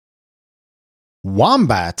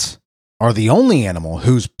Wombats are the only animal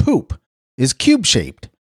whose poop is cube-shaped.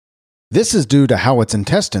 This is due to how its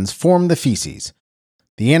intestines form the feces.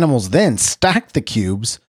 The animals then stack the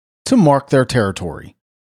cubes to mark their territory.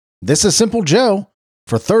 This is Simple Joe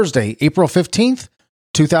for Thursday, April 15th,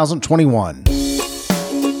 2021.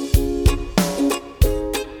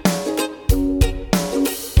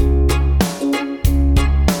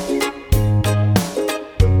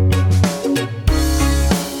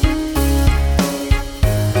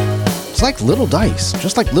 It's like little dice,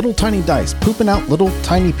 just like little tiny dice, pooping out little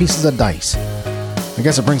tiny pieces of dice. I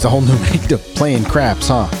guess it brings a whole new meaning to playing craps,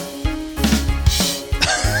 huh?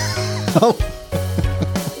 Oh,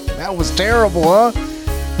 that was terrible, huh?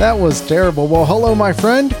 That was terrible. Well, hello, my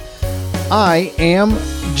friend. I am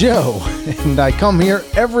Joe, and I come here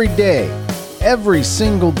every day, every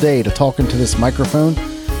single day to talk into this microphone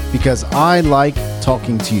because I like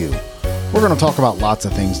talking to you. We're going to talk about lots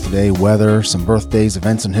of things today, weather, some birthdays,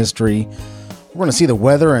 events in history. We're going to see the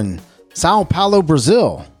weather in Sao Paulo,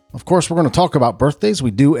 Brazil. Of course, we're going to talk about birthdays.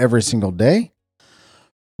 We do every single day.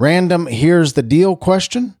 Random here's the deal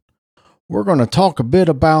question. We're going to talk a bit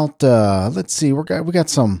about, let's see, we got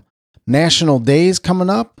some national days coming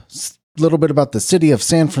up. A little bit about the city of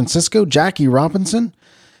San Francisco, Jackie Robinson,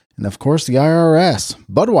 and of course the IRS.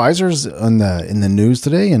 Budweiser's in the news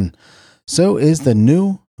today, and so is the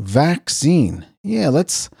new vaccine. Yeah,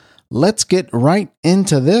 let's get right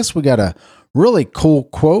into this. We got a really cool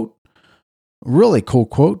quote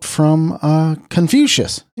from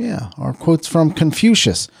Confucius. Yeah, our quote's from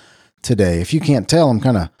Confucius today. If you can't tell, I'm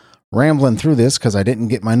kind of rambling through this because I didn't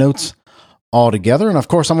get my notes all together. And of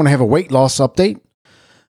course, I'm going to have a weight loss update.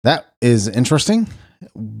 That is interesting.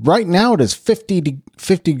 Right now, it is 50.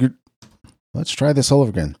 Let's try this all over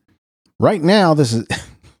again. Right now, this is...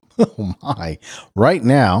 Oh my. Right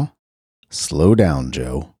now, slow down,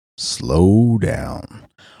 Joe. Slow down.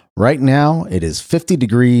 Right now, it is 50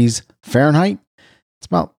 degrees Fahrenheit. It's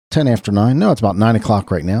about 10 after 9. No, it's about 9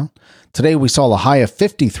 o'clock right now. Today, we saw a high of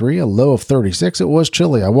 53, a low of 36. It was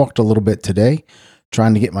chilly. I walked a little bit today,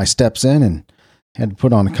 trying to get my steps in and had to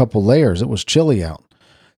put on a couple layers. It was chilly out.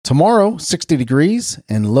 Tomorrow, 60 degrees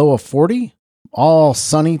and low of 40. All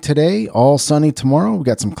sunny today, all sunny tomorrow. We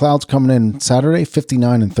got some clouds coming in Saturday,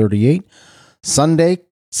 59 and 38. Sunday,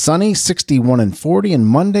 sunny, 61 and 40. And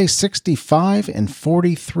Monday, 65 and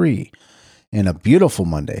 43. And a beautiful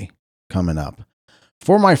Monday coming up.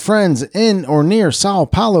 For my friends in or near Sao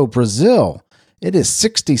Paulo, Brazil, it is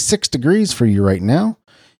 66 degrees for you right now.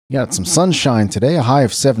 You got some sunshine today, a high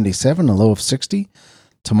of 77, a low of 60.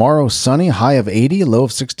 Tomorrow, sunny, high of 80, a low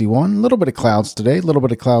of 61. A little bit of clouds today, a little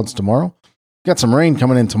bit of clouds tomorrow. Got some rain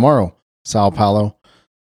coming in tomorrow, Sao Paulo.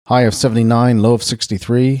 High of 79, low of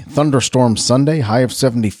 63. Thunderstorm Sunday, high of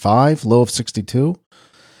 75, low of 62.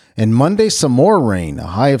 And Monday, some more rain, a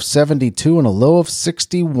high of 72 and a low of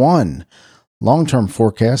 61. Long-term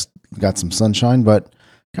forecast, got some sunshine, but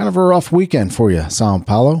kind of a rough weekend for you, Sao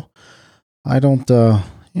Paulo. I don't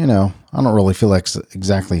really feel like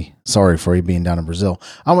exactly sorry for you being down in Brazil.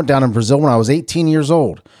 I went down in Brazil when I was 18 years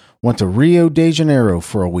old. Went to Rio de Janeiro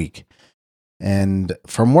for a week. And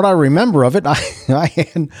from what I remember of it, I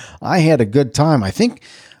had a good time. I think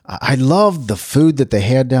I loved the food that they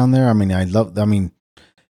had down there. The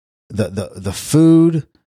food,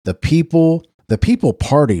 the people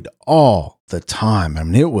partied all the time. I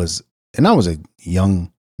mean, and I was a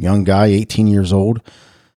young guy, 18 years old.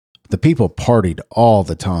 The people partied all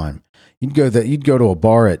the time. You'd go to a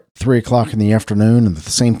bar at 3 o'clock in the afternoon, and the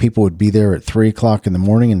same people would be there at 3 o'clock in the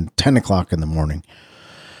morning and 10 o'clock in the morning.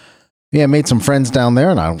 Yeah, made some friends down there,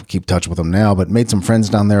 and I don't keep touch with them now, but made some friends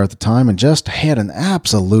down there at the time and just had an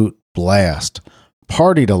absolute blast.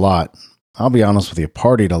 Partied a lot. I'll be honest with you,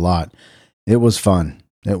 partied a lot. It was fun.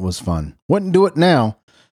 It was fun. Wouldn't do it now,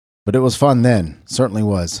 but it was fun then. Certainly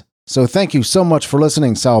was. So thank you so much for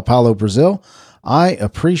listening, Sao Paulo, Brazil. I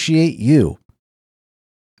appreciate you.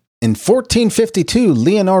 In 1452,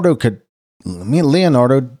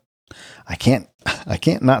 I can't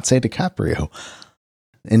not say DiCaprio.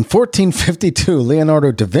 In 1452,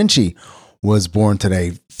 Leonardo da Vinci was born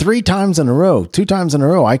today. 2 times in a row.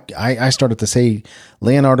 I started to say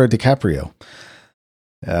Leonardo DiCaprio.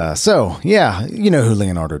 So, yeah, you know who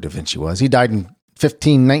Leonardo da Vinci was. He died in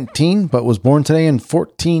 1519, but was born today in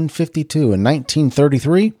 1452. In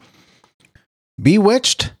 1933,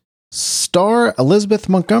 Bewitched star Elizabeth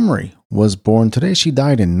Montgomery was born today. She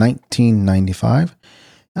died in 1995.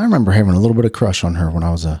 I remember having a little bit of a crush on her when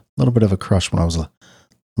I was a little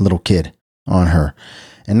kid on her.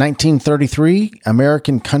 In 1933,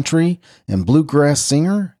 American country and bluegrass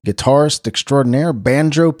singer, guitarist extraordinaire,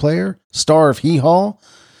 banjo player, star of Hee Haw,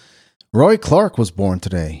 Roy Clark was born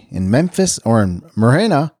today in Memphis or in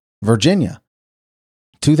Marina, Virginia.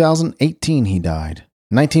 2018 he died.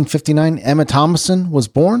 1959, Emma Thompson was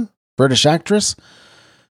born, British actress.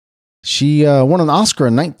 She won an Oscar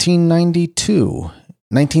in 1992.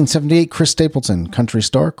 1978, Chris Stapleton, country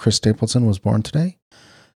star. Chris Stapleton was born today.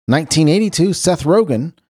 1982, Seth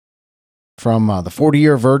Rogen from the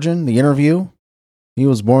 40-Year Virgin, The Interview. He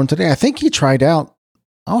was born today. I think he tried out.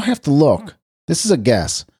 I'll have to look. This is a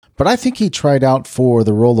guess. But I think he tried out for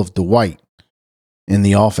the role of Dwight in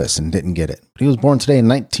The Office and didn't get it. He was born today in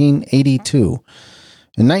 1982.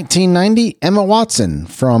 In 1990, Emma Watson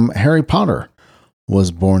from Harry Potter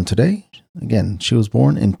was born today. Again, she was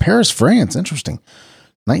born in Paris, France. Interesting.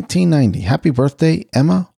 1990. Happy birthday,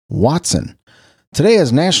 Emma Watson. Today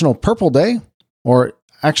is National Purple Day, or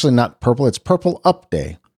actually not purple, it's Purple Up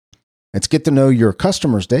Day. It's Get to Know Your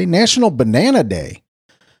Customers Day. National Banana Day.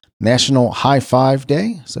 National High Five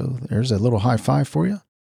Day. So there's a little high five for you.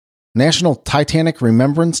 National Titanic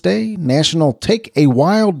Remembrance Day. National Take a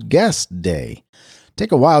Wild Guess Day.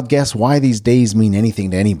 Take a wild guess why these days mean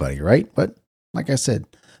anything to anybody, right? But like I said,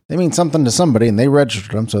 they mean something to somebody and they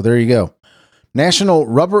registered them. So there you go. National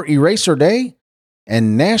Rubber Eraser Day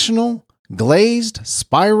and National Glazed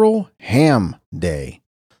Spiral Ham Day.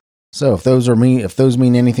 So if those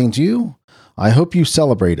mean anything to you, I hope you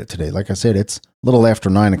celebrate it today. Like I said, it's a little after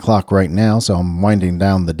 9 o'clock right now, so I'm winding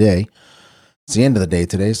down the day. It's the end of the day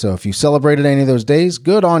today, so if you celebrated any of those days,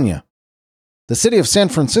 good on you. The city of San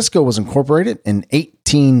Francisco was incorporated in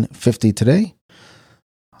 1850 today.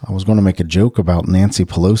 I was going to make a joke about Nancy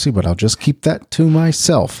Pelosi, but I'll just keep that to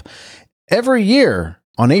myself. Every year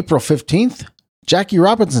on April 15th, Jackie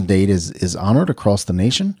Robinson Day is honored across the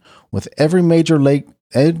nation, with every Major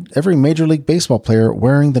League Baseball player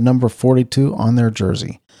wearing the number 42 on their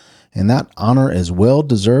jersey. And that honor is well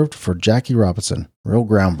deserved for Jackie Robinson. Real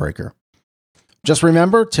groundbreaker. Just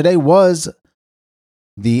remember, today was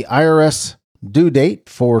the IRS due date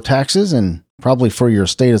for taxes and probably for your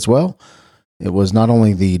state as well. It was not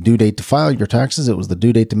only the due date to file your taxes, it was the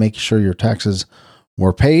due date to make sure your taxes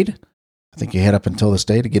were paid. I think you had up until this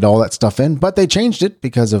day to get all that stuff in, but they changed it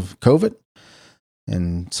because of COVID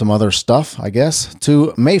and some other stuff, I guess,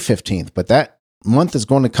 to May 15th. But that month is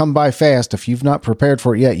going to come by fast. If you've not prepared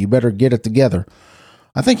for it yet, you better get it together.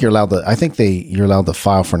 I think you're allowed to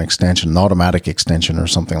file for an extension, an automatic extension or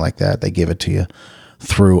something like that. They give it to you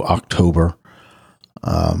through October.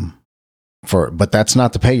 But that's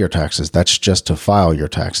not to pay your taxes. That's just to file your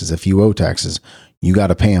taxes. If you owe taxes, you got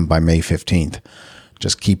to pay them by May 15th.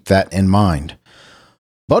 Just keep that in mind.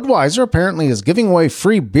 Budweiser apparently is giving away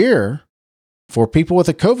free beer for people with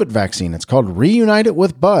a COVID vaccine. It's called Reunited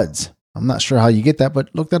with Buds. I'm not sure how you get that, but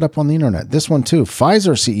look that up on the internet. This one too.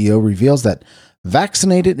 Pfizer CEO reveals that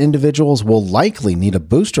vaccinated individuals will likely need a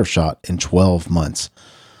booster shot in 12 months.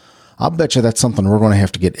 I'll bet you that's something we're going to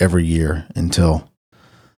have to get every year until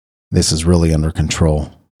this is really under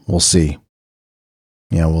control. We'll see.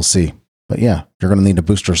 Yeah, we'll see. But yeah, you're going to need a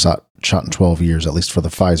booster shot in 12 years, at least for the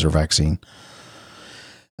Pfizer vaccine.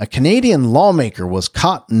 A Canadian lawmaker was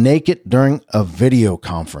caught naked during a video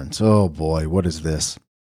conference. Oh boy, what is this?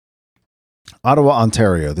 Ottawa,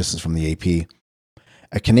 Ontario. This is from the AP.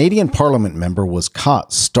 A Canadian Parliament member was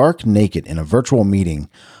caught stark naked in a virtual meeting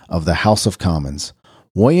of the House of Commons.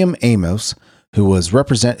 William Amos, who has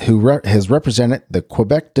represented the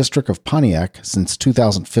Quebec district of Pontiac since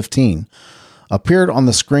 2015, appeared on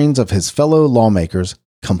the screens of his fellow lawmakers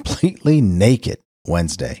completely naked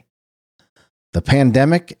Wednesday. The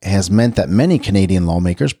pandemic has meant that many Canadian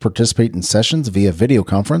lawmakers participate in sessions via video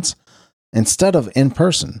conference instead of in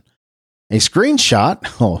person. A screenshot,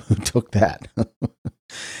 who took that?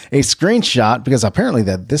 A screenshot, because apparently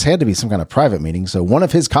this had to be some kind of private meeting, so one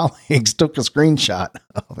of his colleagues took a screenshot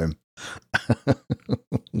of him.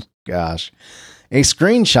 Gosh. A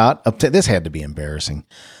screenshot, this had to be embarrassing.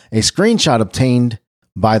 A screenshot obtained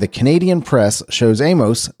by the Canadian press shows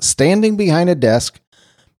Amos standing behind a desk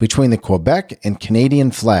between the Quebec and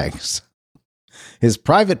Canadian flags. His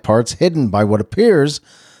private parts hidden by what appears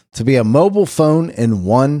to be a mobile phone in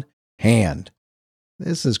one hand.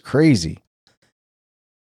 This is crazy.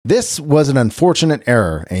 This was an unfortunate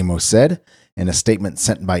error, Amos said in a statement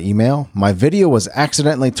sent by email. My video was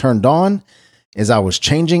accidentally turned on as I was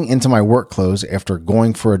changing into my work clothes after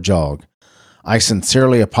going for a jog. I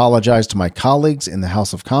sincerely apologize to my colleagues in the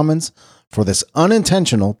House of Commons for this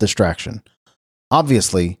unintentional distraction.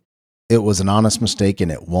 Obviously, it was an honest mistake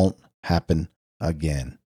and it won't happen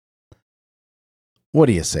again. What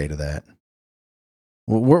do you say to that?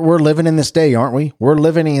 We're living in this day, aren't we? We're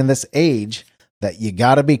living in this age that you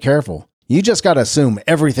got to be careful. You just got to assume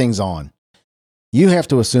everything's on. You have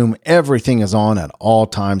to assume everything is on at all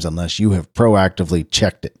times unless you have proactively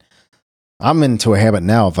checked it. I'm into a habit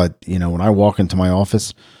now. When I walk into my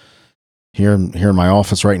office here in my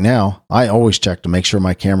office right now, I always check to make sure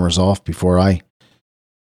my camera's off before I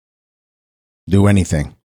do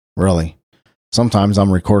anything, really. Sometimes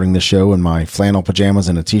I'm recording the show in my flannel pajamas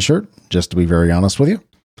and a t-shirt, just to be very honest with you.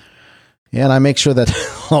 And I make sure that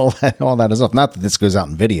all that is off. Not that this goes out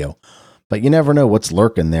in video, but you never know what's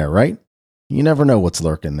lurking there, right? You never know what's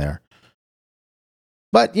lurking there.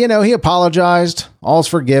 But, he apologized. All's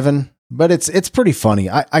forgiven. But it's pretty funny.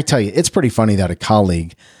 I tell you, it's pretty funny that a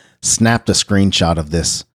colleague snapped a screenshot of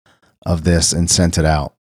this and sent it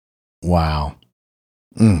out. Wow.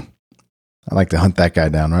 I'd like to hunt that guy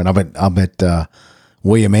down, right? I'll bet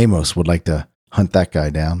William Amos would like to hunt that guy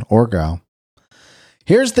down, or gal.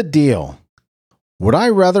 Here's the deal. Would I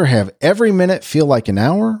rather have every minute feel like an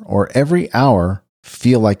hour or every hour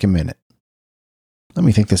feel like a minute? Let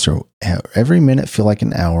me think this through. Every minute feel like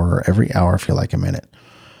an hour or every hour feel like a minute?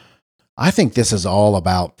 I think this is all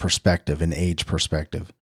about perspective and age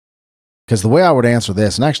perspective. Because the way I would answer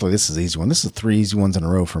this, and actually this is an easy one. This is 3 easy ones in a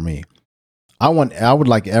row for me. I would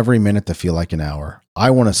like every minute to feel like an hour.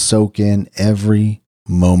 I want to soak in every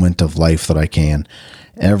moment of life that I can.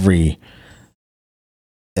 Every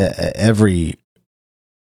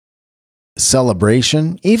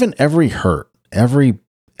celebration, even every hurt,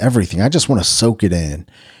 everything. I just want to soak it in,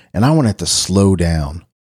 and I want it to slow down.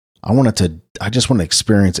 I just want to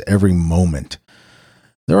experience every moment.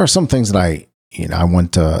 There are some things that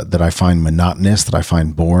that I find monotonous, that I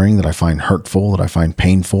find boring, that I find hurtful, that I find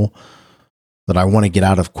painful, that I want to get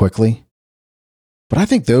out of quickly. But I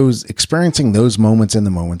think experiencing those moments in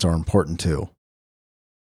the moments are important too.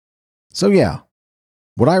 So yeah,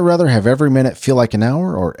 would I rather have every minute feel like an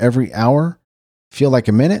hour or every hour feel like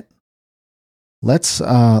a minute? Let's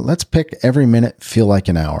pick every minute feel like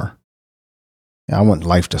an hour. I want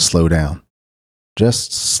life to slow down.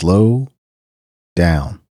 Just slow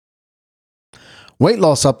down. Weight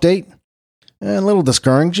loss update. A little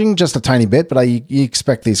discouraging, just a tiny bit, but you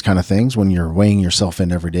expect these kind of things when you're weighing yourself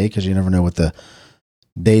in every day because you never know what the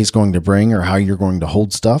day's going to bring or how you're going to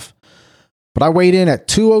hold stuff. But I weighed in at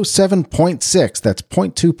 207.6. That's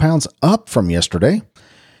 0.2 pounds up from yesterday.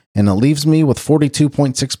 And it leaves me with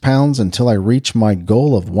 42.6 pounds until I reach my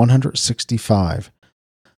goal of 165.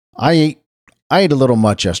 I ate a little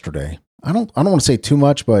much yesterday. I don't want to say too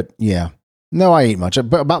much, but yeah. No, I ate much,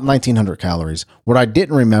 about 1,900 calories. What I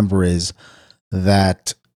didn't remember is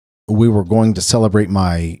that we were going to celebrate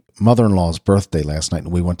my mother-in-law's birthday last night,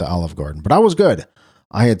 and we went to Olive Garden. But I was good.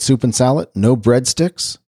 I had soup and salad, no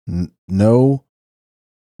breadsticks, not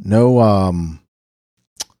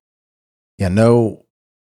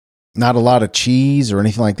a lot of cheese or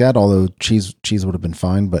anything like that, although cheese would have been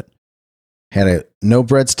fine, but no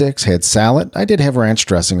breadsticks, had salad. I did have ranch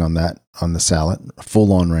dressing on the salad,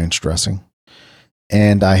 full-on ranch dressing.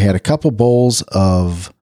 And I had a couple bowls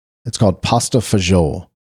of, it's called pasta fagioli.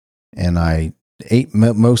 And I ate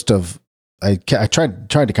I tried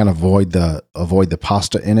to kind of avoid the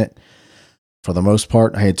pasta in it for the most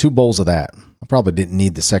part. I had 2 bowls of that. I probably didn't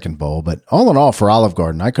need the second bowl, but all in all for Olive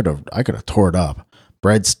Garden, I could have tore it up.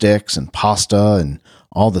 Breadsticks and pasta and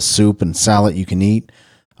all the soup and salad you can eat.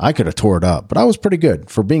 I could have tore it up, but I was pretty good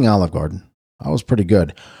for being Olive Garden. I was pretty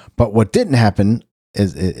good. But what didn't happen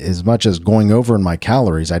is, as much as going over in my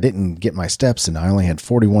calories, I didn't get my steps in. I only had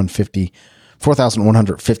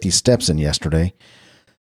 4,150 steps in yesterday.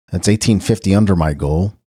 That's 1,850 under my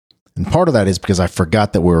goal. And part of that is because I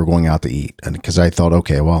forgot that we were going out to eat. And because I thought,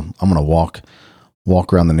 okay, well, I'm going to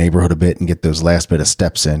walk around the neighborhood a bit and get those last bit of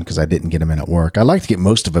steps in because I didn't get them in at work. I like to get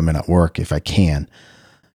most of them in at work if I can,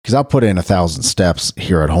 because I'll put in 1,000 steps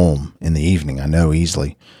here at home in the evening. I know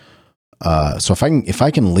easily. So if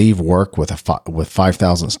I can leave work with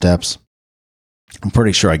 5,000 steps, I'm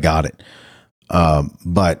pretty sure I got it.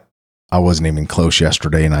 But I wasn't even close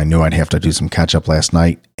yesterday, and I knew I'd have to do some catch up last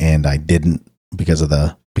night, and I didn't because of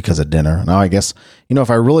dinner. Now I guess,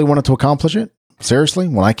 if I really wanted to accomplish it, seriously,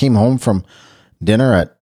 when I came home from dinner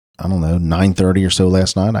at, 9:30 or so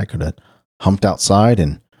last night, I could have humped outside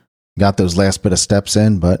and got those last bit of steps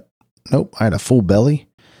in, but nope, I had a full belly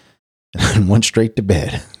and went straight to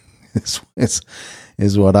bed.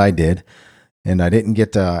 is what I did. And I didn't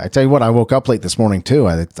get I tell you what, I woke up late this morning too.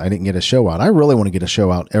 I didn't get a show out. I really want to get a show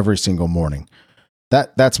out every single morning.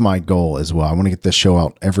 That's my goal as well. I want to get this show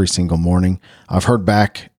out every single morning. I've heard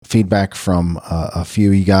feedback from a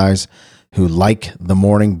few of you guys who like the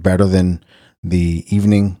morning better than the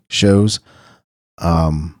evening shows.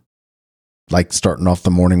 like starting off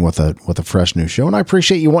the morning with a fresh new show. And I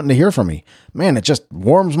appreciate you wanting to hear from me. Man, it just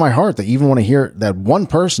warms my heart that you even want to hear, that one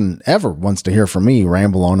person ever wants to hear from me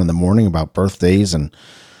ramble on in the morning about birthdays and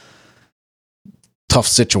tough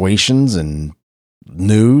situations and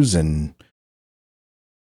news and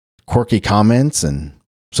quirky comments and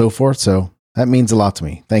so forth. So that means a lot to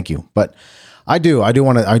me. Thank you. But I do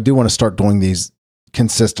want to start doing these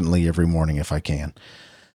consistently every morning if I can.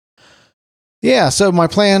 Yeah. So my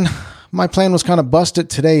plan was kind of busted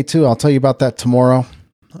today too. I'll tell you about that tomorrow.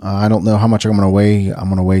 I don't know how much I'm going to weigh. I'm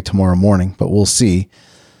going to weigh tomorrow morning, but we'll see.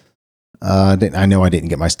 I know I didn't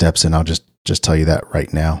get my steps in. I'll just tell you that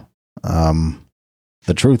right now.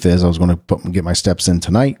 The truth is I was going to get my steps in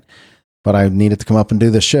tonight, but I needed to come up and do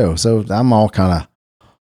this show. So I'm all kind of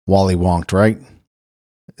wally wonked, right?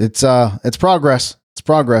 It's progress. It's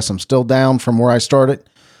progress. I'm still down from where I started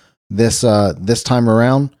this time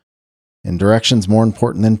around, and direction's more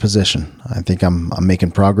important than position. I think I'm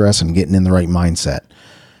making progress and getting in the right mindset,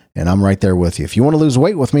 and I'm right there with you. If you want to lose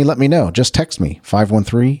weight with me, let me know. Just text me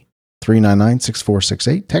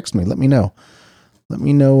 513-399-6468. Text me. Let me know. Let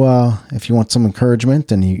me know if you want some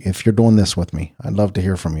encouragement and if you're doing this with me. I'd love to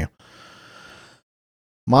hear from you.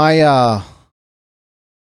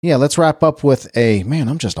 Let's wrap up with man,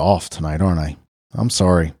 I'm just off tonight, aren't I? I'm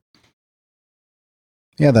sorry.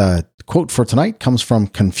 Yeah, the quote for tonight comes from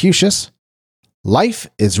Confucius. Life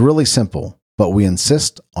is really simple, but we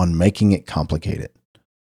insist on making it complicated.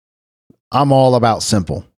 I'm all about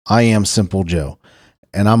simple. I am Simple Joe.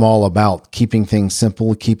 And I'm all about keeping things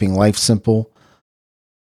simple, keeping life simple,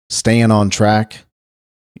 staying on track.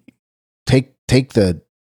 Take the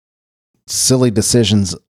silly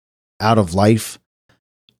decisions out of life.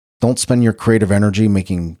 Don't spend your creative energy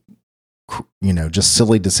making, just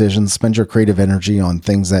silly decisions. Spend your creative energy on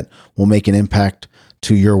things that will make an impact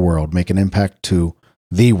to your world, make an impact to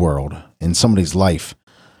the world in somebody's life.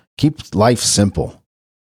 Keep life simple.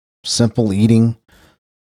 Simple eating,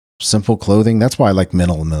 simple clothing. That's why I like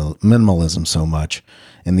minimalism so much,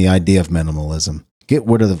 and the idea of minimalism. Get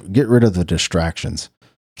rid of the distractions.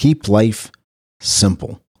 Keep life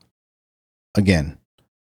simple. Again,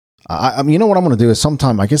 you know what I'm going to do is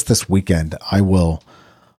sometime, I guess this weekend, I will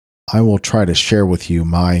try to share with you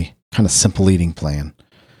my kind of simple eating plan.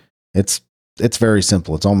 It's very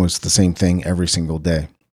simple. It's almost the same thing every single day.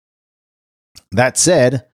 That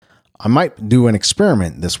said, I might do an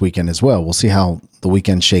experiment this weekend as well. We'll see how the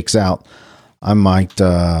weekend shakes out. I might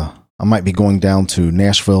be going down to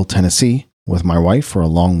Nashville, Tennessee with my wife for a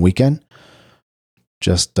long weekend.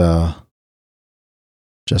 Just the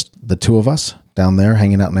two of us down there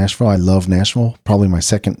hanging out in Nashville. I love Nashville, probably my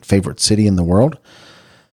second favorite city in the world.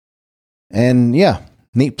 And yeah,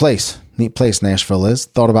 neat place Nashville is.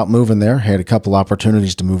 Thought about moving there. Had a couple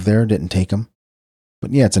opportunities to move there. Didn't take them.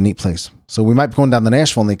 But yeah, it's a neat place. So we might be going down to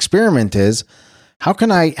Nashville, and the experiment is, how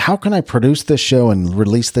can I produce this show and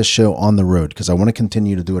release this show on the road? Because I want to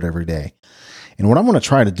continue to do it every day. And what I'm going to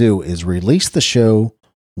try to do is release the show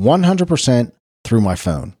 100% through my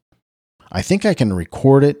phone. I think I can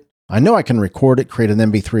record it. I know I can record it, create an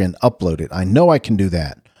MP3 and upload it. I know I can do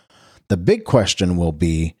that. The big question will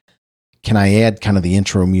be, can I add kind of the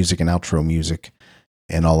intro music and outro music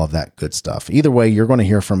and all of that good stuff? Either way, you're going to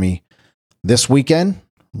hear from me this weekend,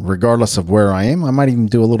 regardless of where I am. I might even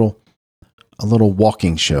do a little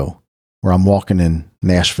walking show where I'm walking in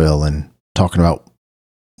Nashville and talking about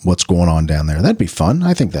what's going on down there. That'd be fun.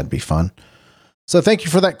 I think that'd be fun. So thank you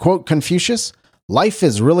for that quote, Confucius. Life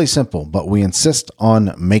is really simple, but we insist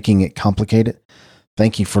on making it complicated.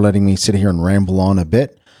 Thank you for letting me sit here and ramble on a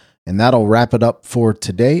bit. And that'll wrap it up for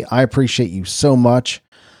today. I appreciate you so much.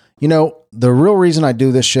 The real reason I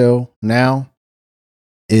do this show now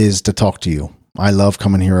is to talk to you. I love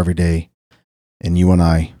coming here every day and you and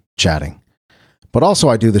I chatting. But also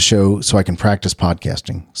I do the show so I can practice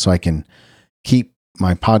podcasting, so I can keep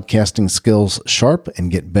my podcasting skills sharp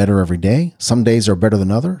and get better every day. Some days are better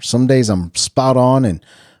than others. Some days I'm spot on and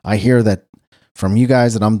I hear that from you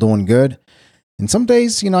guys that I'm doing good. And some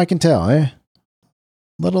days, I can tell,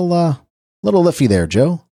 little iffy there,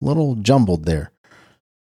 Joe. Little jumbled there.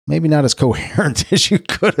 Maybe not as coherent as you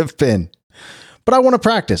could have been. But I want to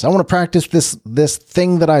practice. I want to practice this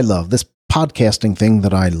thing that I love, this podcasting thing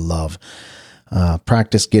that I love.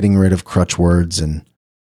 Practice getting rid of crutch words and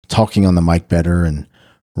talking on the mic better and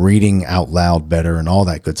reading out loud better and all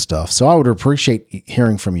that good stuff. So I would appreciate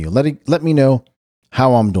hearing from you. Let me know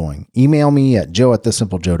how I'm doing. Email me at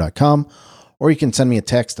joe@thesimplejoe.com, or you can send me a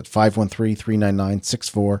text at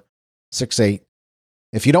 513-399-6468.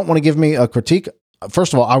 If you don't want to give me a critique,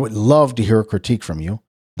 first of all, I would love to hear a critique from you.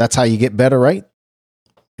 That's how you get better, right?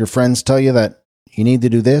 Your friends tell you that you need to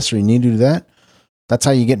do this or you need to do that. That's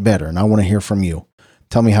how you get better. And I want to hear from you.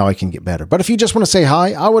 Tell me how I can get better. But if you just want to say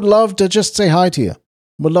hi, I would love to just say hi to you.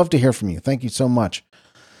 Would love to hear from you. Thank you so much.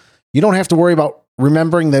 You don't have to worry about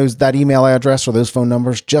remembering that email address or those phone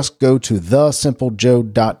numbers. Just go to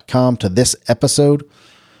thesimplejoe.com to this episode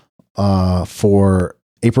for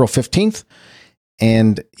April 15th,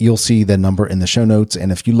 and you'll see the number in the show notes.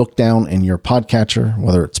 And if you look down in your podcatcher,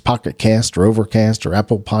 whether it's Pocket Cast or Overcast or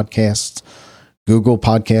Apple Podcasts, Google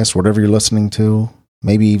Podcasts, whatever you're listening to,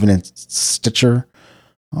 maybe even in Stitcher.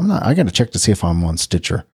 I got to check to see if I'm on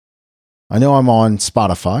Stitcher. I know I'm on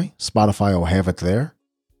Spotify. Spotify will have it there.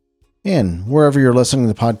 And wherever you're listening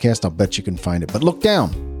to the podcast, I'll bet you can find it. But look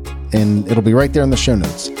down, and it'll be right there in the show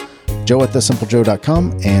notes.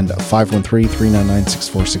 Joe@thesimplejoe.com and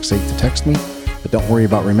 513-399-6468 to text me. But don't worry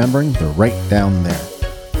about remembering. They're right down there.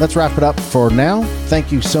 Let's wrap it up for now.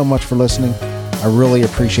 Thank you so much for listening. I really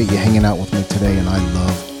appreciate you hanging out with me today, and I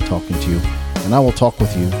love talking to you. And I will talk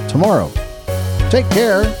with you tomorrow. Take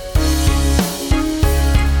care.